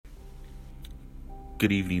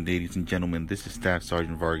Good evening, ladies and gentlemen. This is Staff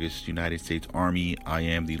Sergeant Vargas, United States Army. I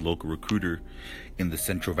am the local recruiter in the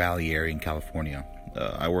Central Valley area in California.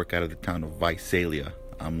 I work out of the town of Visalia.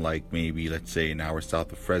 I'm like maybe, let's say, an hour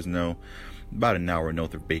south of Fresno, about an hour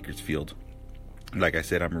north of Bakersfield. Like I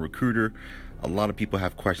said, I'm a recruiter. A lot of people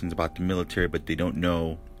have questions about the military, but they don't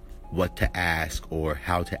know what to ask or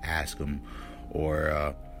how to ask them,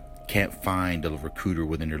 or can't find a recruiter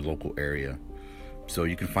within their local area. So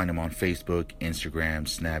you can find them on Facebook, Instagram,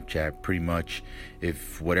 Snapchat, pretty much.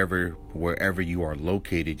 If wherever you are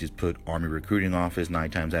located, just put Army Recruiting Office, 9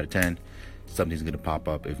 times out of 10, something's going to pop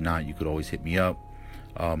up. If not, you could always hit me up,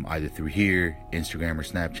 either through here, Instagram, or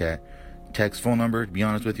Snapchat. Text phone number, to be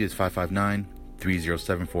honest with you, is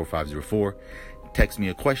 559-307-4504. Text me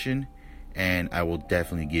a question, and I will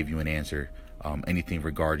definitely give you an answer. Anything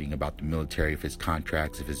regarding about the military, if it's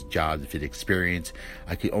contracts, if it's jobs, if it's experience.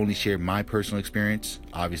 I can only share my personal experience.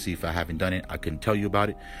 Obviously, if I haven't done it, I couldn't tell you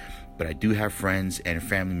about it. But I do have friends and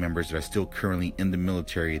family members that are still currently in the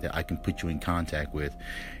military that I can put you in contact with,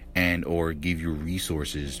 and or give you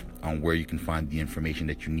resources on where you can find the information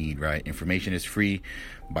that you need, right? Information is free.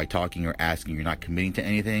 By talking or asking, you're not committing to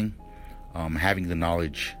anything. Having the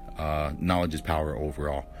knowledge is power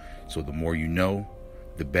overall. So the more you know,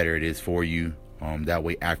 the better it is for you. That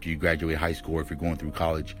way, after you graduate high school, or if you're going through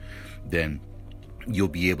college, then you'll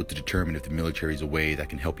be able to determine if the military is a way that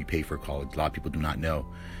can help you pay for college. A lot of people do not know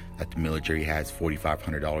that the military has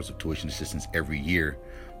 $4,500 of tuition assistance every year,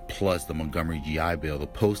 plus the Montgomery GI Bill, the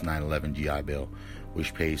post 9/11 GI Bill,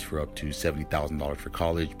 which pays for up to $70,000 for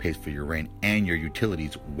college, pays for your rent and your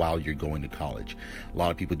utilities while you're going to college. A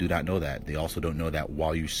lot of people do not know that. They also don't know that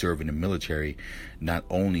while you serve in the military, not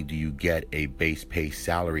only do you get a base pay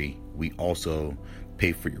salary, we also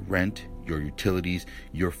pay for your rent, your utilities,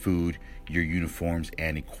 your food, your uniforms,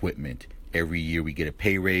 and equipment. Every year we get a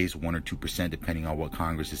pay raise, 1 or 2%, depending on what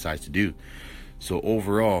Congress decides to do. So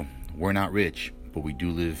overall, we're not rich, but we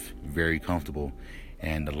do live very comfortable.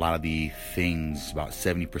 And a lot of the things, about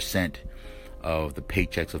 70% of the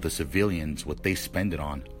paychecks of the civilians, what they spend it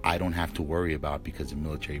on, I don't have to worry about because the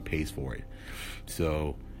military pays for it.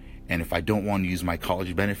 So, and if I don't want to use my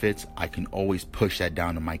college benefits, I can always push that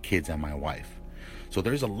down to my kids and my wife. So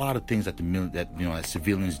there's a lot of things that that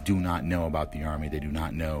civilians do not know about the Army. They do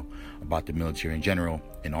not know about the military in general.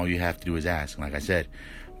 And all you have to do is ask. Like I said,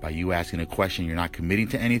 by you asking a question, you're not committing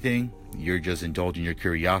to anything. You're just indulging your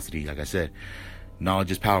curiosity. Like I said, knowledge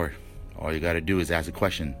is power. All you got to do is ask a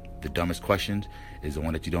question. The dumbest question is the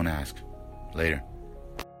one that you don't ask. Later.